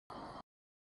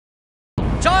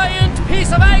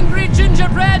piece of angry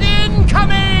gingerbread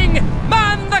incoming!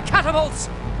 Man the catapults!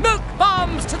 Milk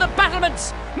bombs to the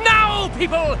battlements! Now,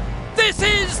 people! This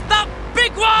is the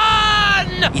big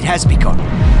one! It has begun.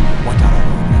 What are our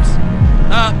orders?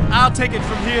 I'll take it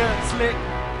from here, Slick.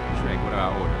 Shrek, what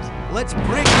are our orders? Let's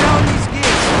break down these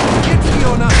gates. Get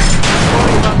Fiona.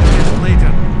 Worry about this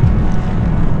later.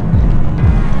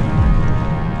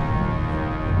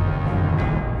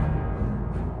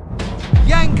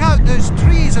 Yank out those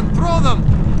trees and throw them.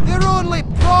 They're only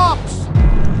props.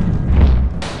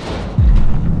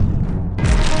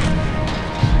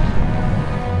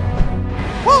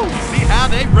 Woo! See how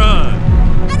they run.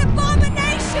 An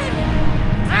abomination!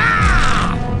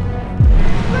 Ah!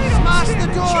 Smash the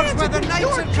doors where the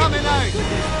knights are coming out.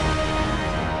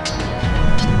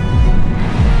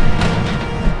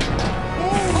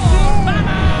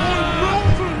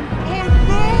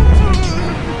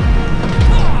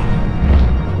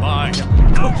 My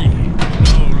cookie,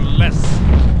 no less.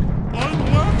 I'm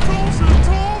lactose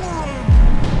intolerant!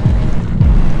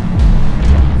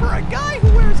 For a guy who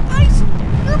wears ice,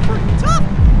 you're pretty tough!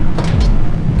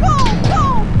 Go!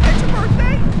 It's your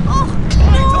birthday! Oh,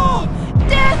 no!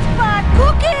 Death by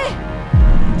cookie!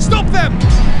 Stop them!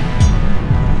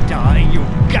 Die, you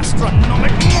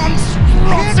gastronomic Get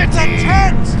monstrosity! the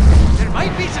tent! There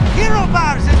might be some hero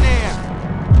bars in there.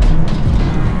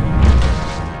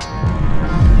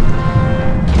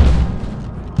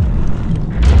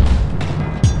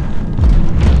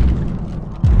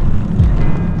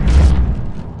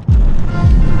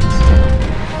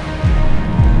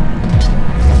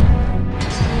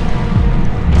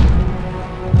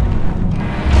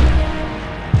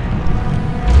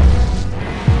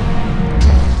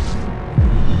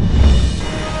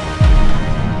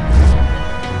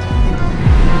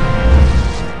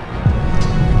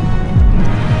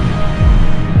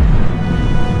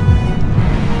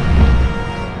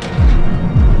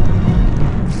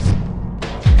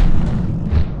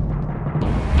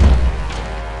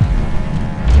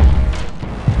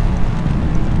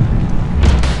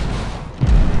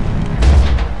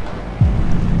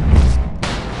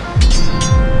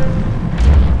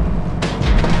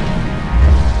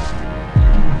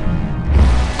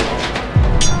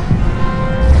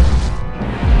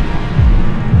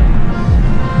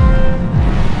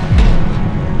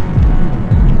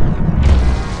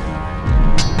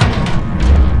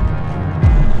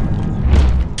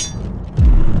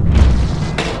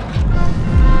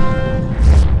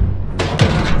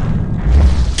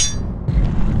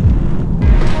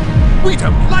 We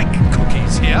don't like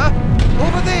cookies here.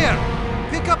 Over there.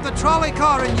 Pick up the trolley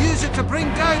car and use it to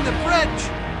bring down the bridge.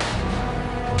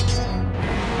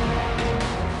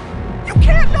 You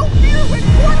can't know fear when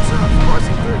corn syrup's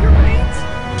coursing through your veins!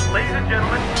 Ladies and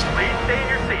gentlemen, please stay in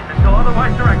your seats until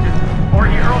otherwise directed, or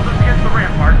he hurls us against the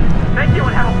rampart. Thank you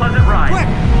and have a pleasant ride. Quick!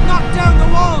 Knock down the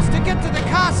walls to get to the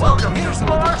castle. Welcome Here's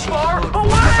to a little far, cheat far code.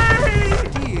 away!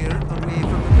 Steer away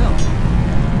from the milk.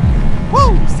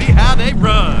 Woo! See how they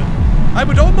run. I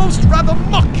would almost rather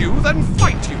mock you than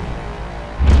fight you.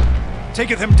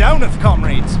 Taketh him downeth,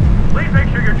 comrades. Please make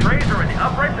sure your trays are in the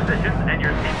upright positions and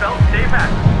your seatbelts stay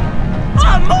fastened.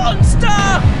 A monster!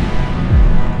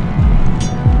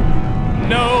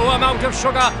 No amount of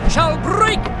sugar shall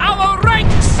break our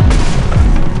ranks!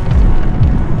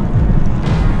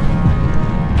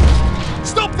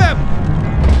 Stop them!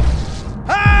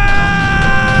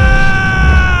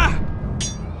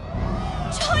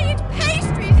 Giant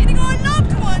pastries eating our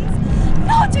loved ones!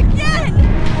 Not again!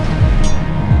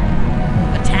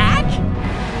 Attack?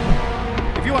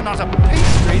 If you are not a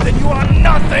pastry, then you are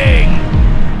nothing!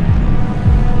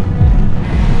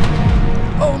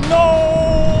 Oh no!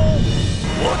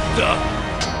 What the?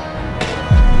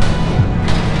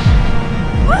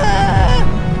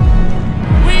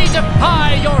 We defy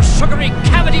your sugary,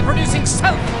 cavity-producing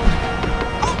self!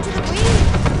 Out to the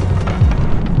weeds!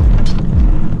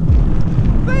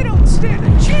 They don't stand a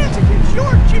chance against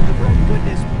your gingerbread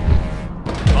goodness!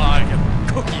 I am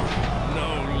cookie, no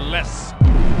less.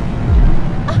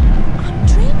 I'm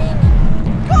dreaming.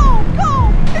 Go!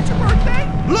 It's your birthday!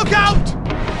 Look out!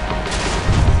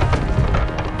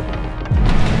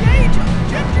 The age of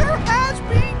ginger has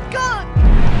begun!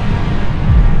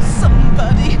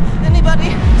 Somebody,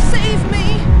 anybody, save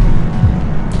me!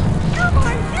 You're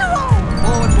my hero!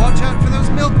 Oh, and watch out for those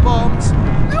milk bombs.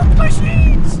 Milk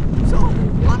machines! So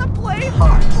wanna play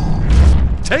hardball?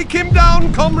 Take him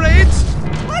down, comrades!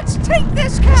 Let's take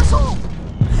this castle!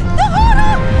 The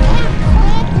harder!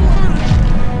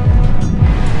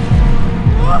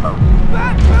 Whoa,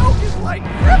 that milk is like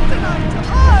kryptonite to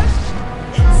us!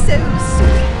 So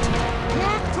sweet.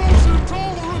 Lactose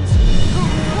intolerance!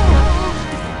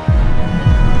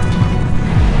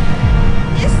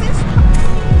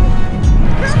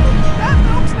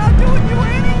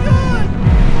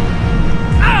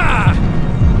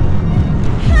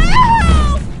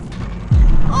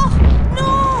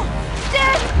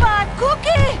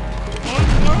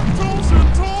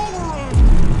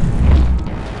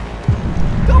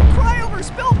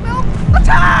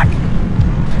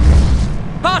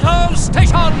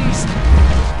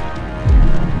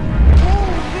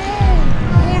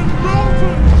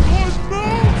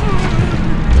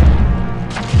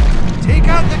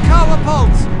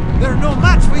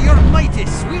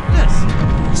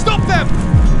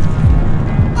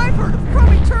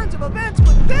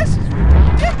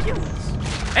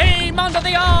 under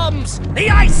the arms! The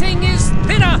icing is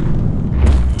thinner!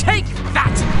 Take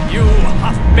that, you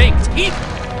half-baked heap!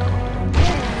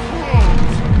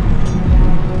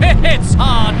 It's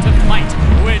hard to fight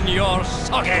when you're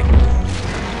soggy.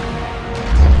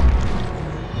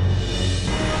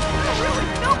 They're really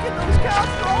milking those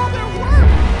cows for all their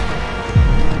worth.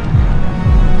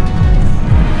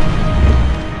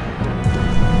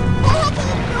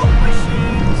 Horrible milk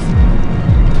machines!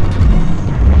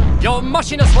 Your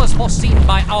mushiness was foreseen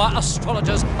by our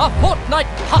astrologers a fortnight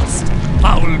past,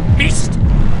 foul beast!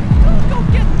 Don't go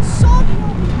getting soggy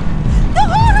on me. The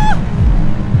horror!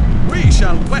 We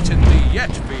shall wetten thee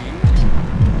yet, fiend.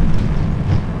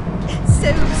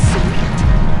 So sweet.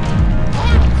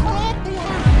 I'm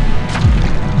crumbling!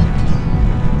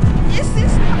 This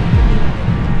is not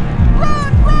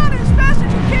Run, run as fast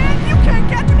as you can! You can't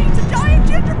catch me to giant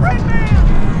gingerbread man!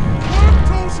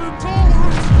 Lactose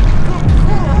intolerance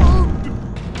confirmed!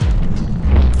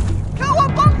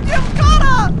 Cowabunga!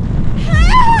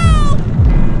 Help!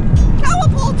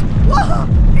 Cowabunga! Whoa!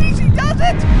 Easy does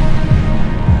it!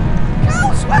 Cow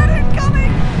sweat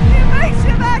incoming!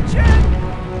 Evasive action!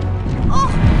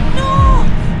 Oh, no!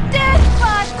 Death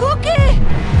by cookie!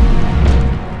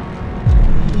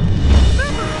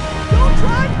 Remember, don't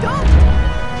drive dumb!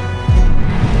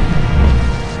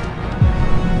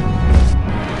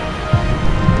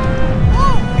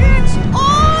 Oh, it's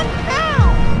on now!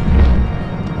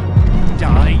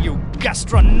 Die, you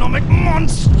gastronomic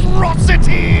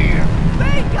monstrosity!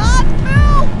 They got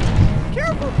milk!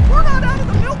 Careful, we're not out of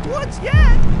the milk woods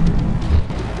yet!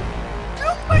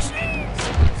 Milk machines!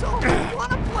 So we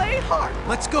wanna play hard.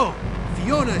 Let's go.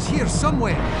 Fiona's here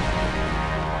somewhere.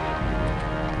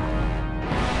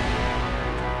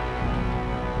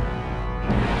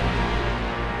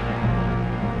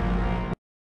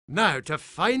 Now to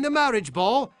find the marriage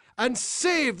ball and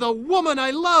save the woman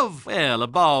I love. Well, a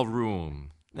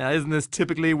ballroom. Now, isn't this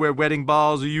typically where wedding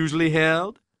balls are usually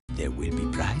held? There will be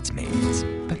bridesmaids.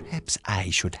 Perhaps I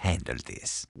should handle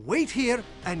this. Wait here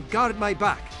and guard my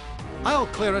back. I'll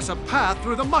clear us a path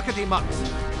through the muckety mucks.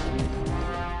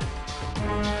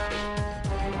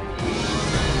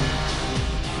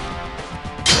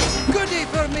 Goodie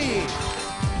for me!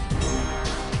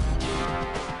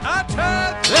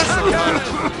 Attack!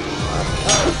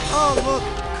 Oh, look,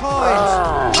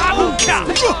 coins!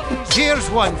 Here's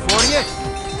one for you.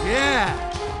 Yeah.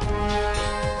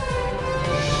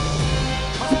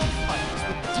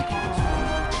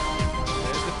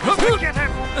 Get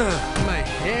him! My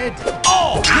head.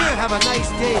 Oh! You have a nice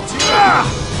day, too.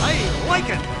 I like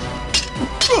it.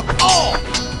 Oh!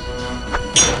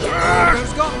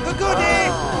 Ogre's got the goodie.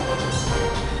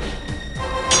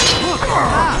 Look at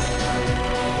that.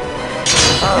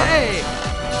 Hey!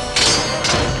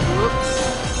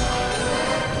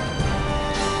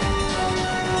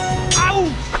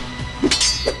 Ouch!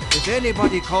 If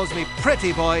anybody calls me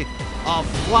pretty boy, I'll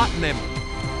flatten him.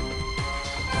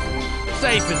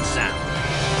 Safe and sound.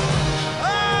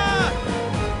 Ah!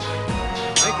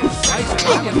 I can slice an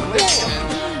onion with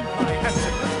My head's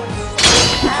in this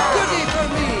one. goodie for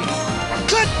me.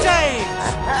 Good times.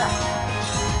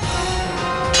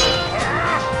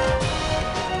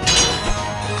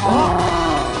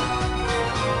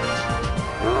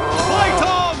 Fight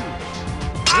on!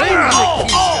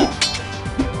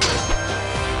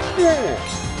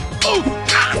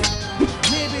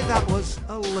 Maybe that was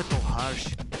a little harsh.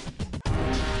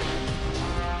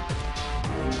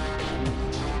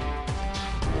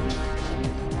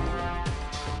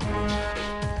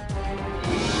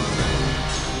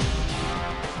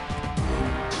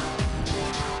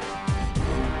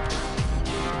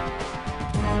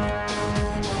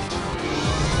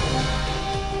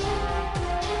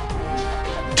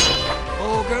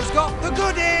 Ogre's got the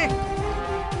goodie!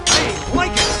 I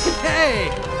like it! Hey!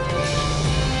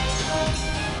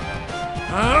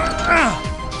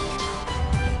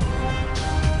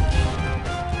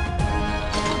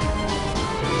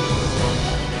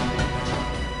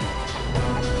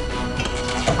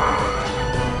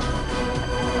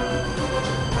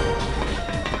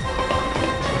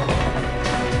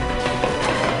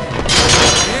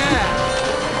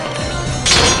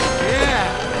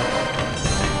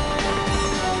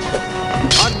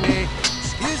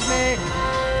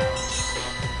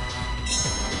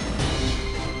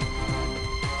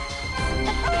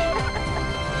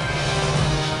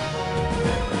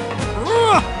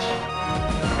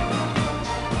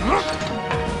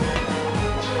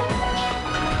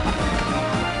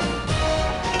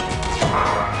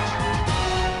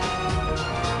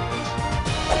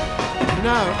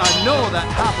 Now I know that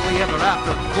happily ever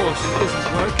after potion isn't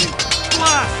working.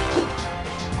 Blast!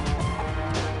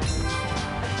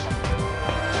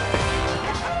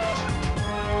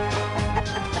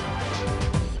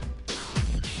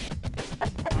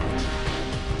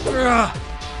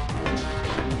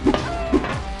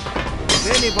 If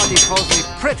anybody calls me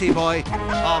pretty boy,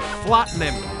 I'll flatten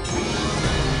him.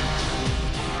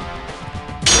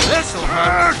 This'll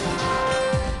hurt.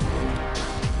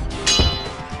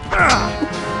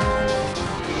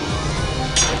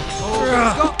 Oh,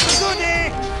 he's got the goodie!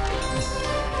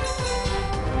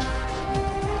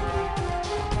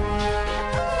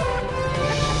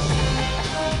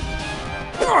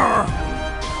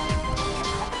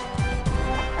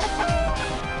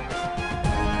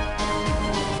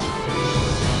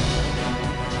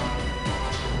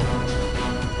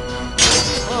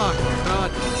 Oh,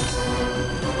 God.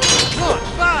 Not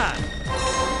bad!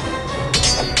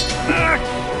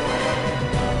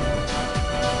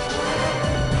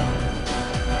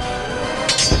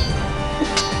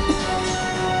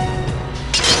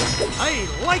 I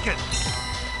like it!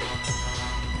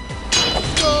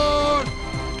 Score!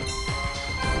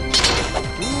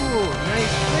 Ooh,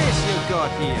 nice place you've got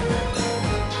here.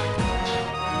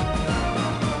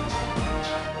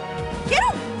 Get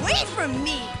away from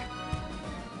me!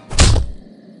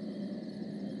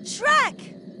 Shrek!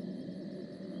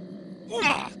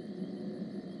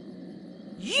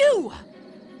 You!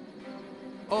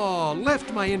 Oh,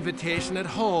 left my invitation at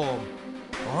home.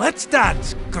 Let's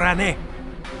dance, Granny.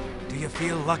 Do you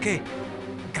feel lucky,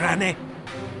 Granny?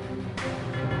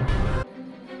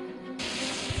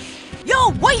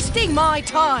 You're wasting my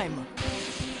time!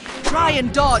 Try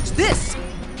and dodge this!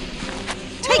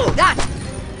 Take that!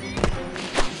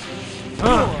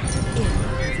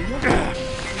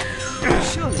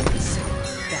 Surely this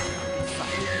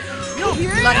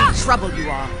You're bloody trouble you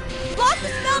are! Block the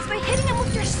spells by hitting him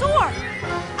with your sword!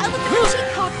 I looked at the cheat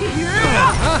copy.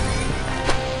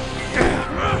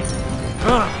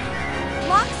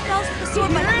 Block spells with the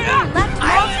sword by hitting your left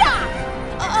mouse.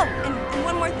 Oh, and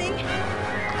one more thing.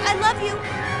 I love you,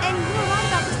 and you were right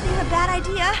about this being a bad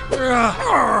idea.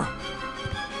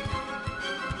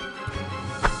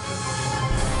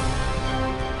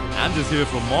 I'm just here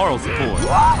for moral support.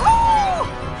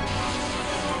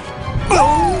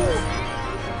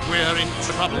 We're in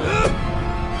trouble.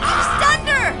 Stunned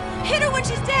her! Hit her when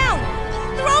she's down!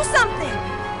 Throw something!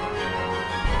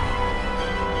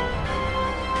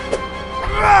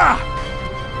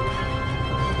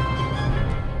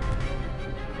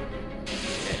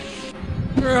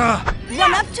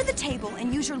 Run up to the table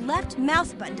and use your left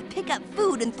mouse button to pick up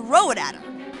food and throw it at her.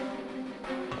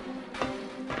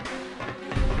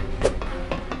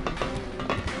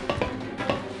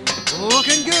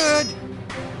 Looking good.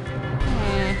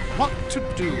 What to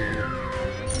do?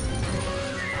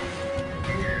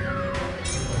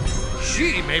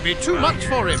 She may be too much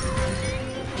for him.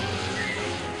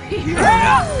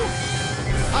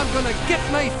 I'm gonna get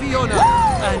my Fiona,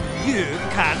 and you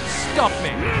can't stop me.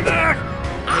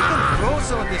 I can throw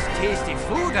some of this tasty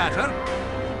food at her.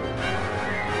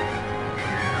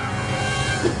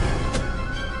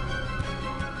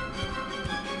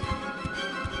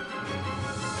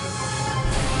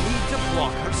 Need to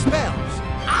block her spells.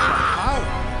 How?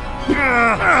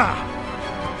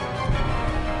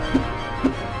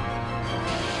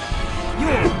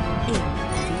 You're in.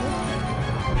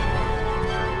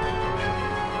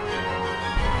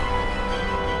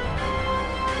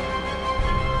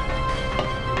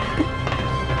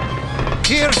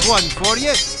 Here's one for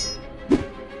you.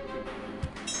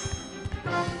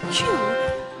 You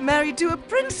married to a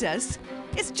princess?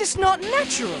 It's just not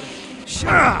natural. Sure.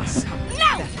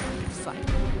 No! Fine.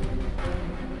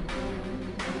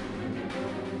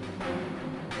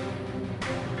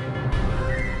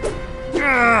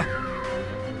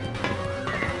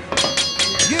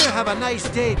 You have a nice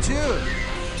day too.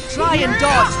 Try and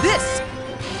dodge this!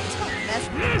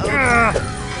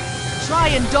 Try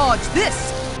and dodge this!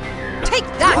 Take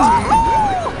that!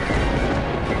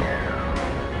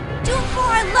 Do it for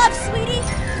our love, sweetie!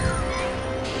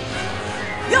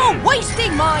 You're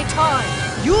wasting my time!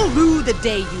 You'll rue the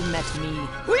day you met me.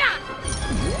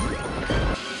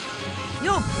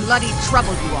 You're bloody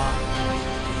trouble you are.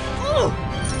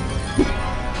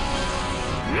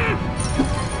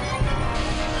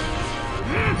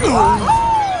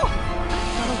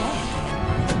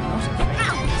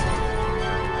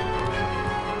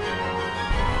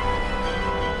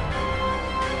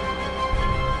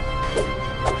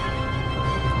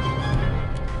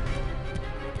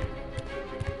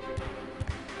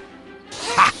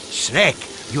 Ha! Shrek,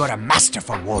 you're a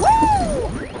masterful warrior.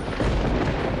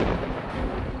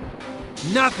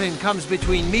 Nothing comes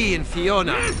between me and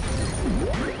Fiona.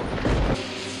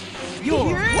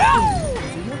 You're...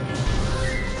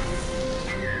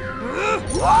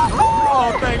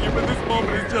 Oh, thank you, but this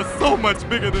moment is just so much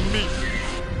bigger than me.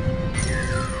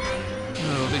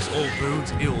 this all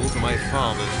bodes ill to my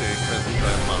father's day present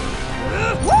grandmother.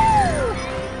 Woo!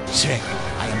 Shrek,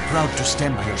 I am proud to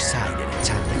stand by your side at a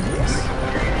time like this.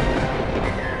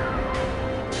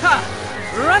 Ha!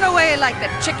 Run away like the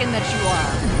chicken that you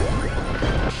are.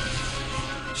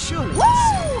 Surely Woo!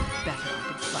 better I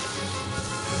could fight.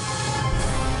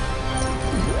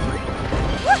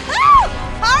 Woohoo!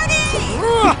 Party!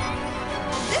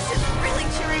 This is really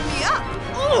cheering me up.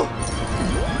 Ooh.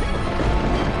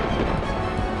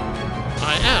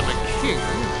 I am a king.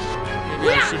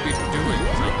 Maybe I should be doing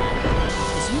something.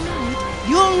 As you know it,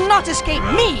 you'll not escape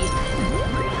me!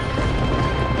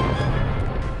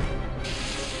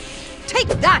 Take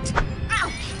that!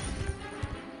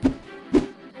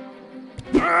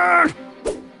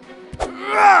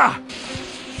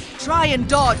 Try and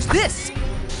dodge this!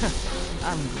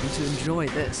 I'm going to enjoy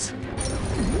this.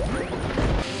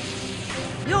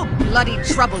 You're bloody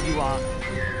trouble, you are.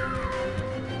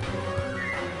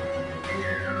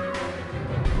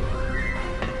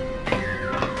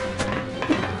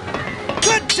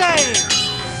 Good save!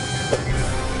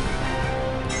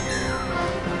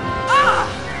 Ah!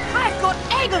 I've got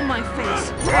egg on my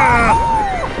face!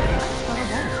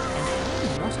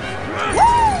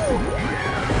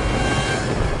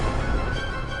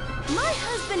 My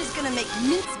husband is gonna make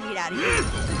mincemeat out of you.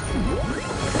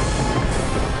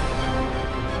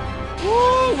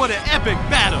 Woo, what an epic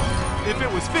battle! If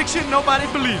it was fiction,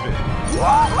 nobody'd believe it.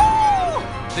 Woohoo!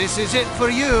 This is it for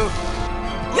you.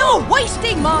 You're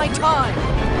wasting my time!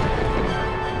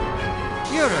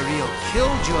 You're a real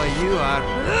killjoy, you are.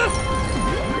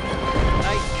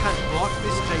 I can't block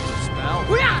this type of spell.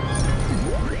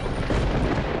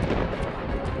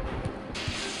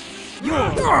 You're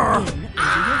in over your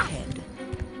head.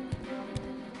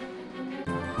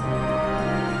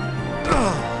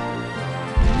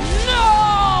 No!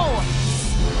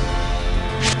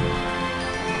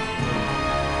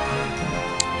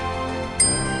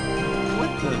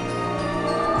 What the?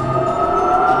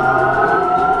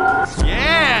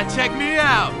 Yeah, check me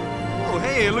out. Oh,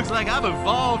 hey, it looks like I've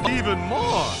evolved even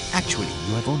more. Actually,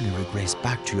 you have only regressed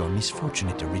back to your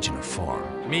misfortunate original form.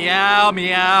 Meow,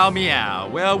 meow, meow.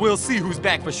 Well, we'll see who's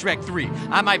back for Shrek 3.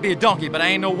 I might be a donkey, but I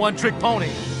ain't no one-trick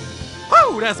pony.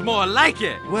 Whew, that's more like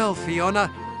it. Well,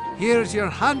 Fiona, here's your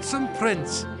handsome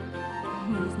prince.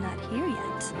 He's not here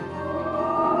yet.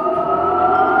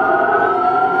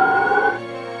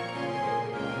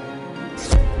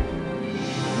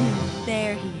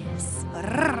 There he is.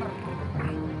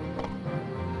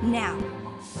 Now,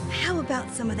 how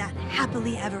about some of that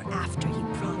happily ever after you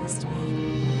promised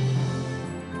me?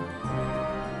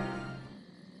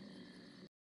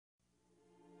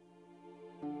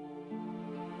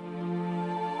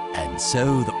 And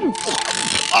so the...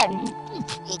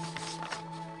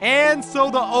 And so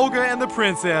the ogre and the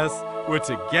princess were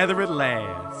together at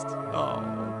last. Oh.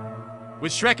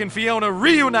 With Shrek and Fiona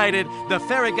reunited, the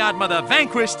fairy godmother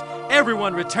vanquished,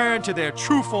 everyone returned to their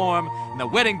true form, and the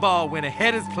wedding ball went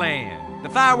ahead as planned. The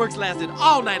fireworks lasted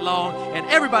all night long, and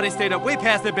everybody stayed up way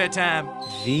past their bedtime.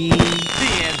 The...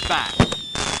 The end. Bye.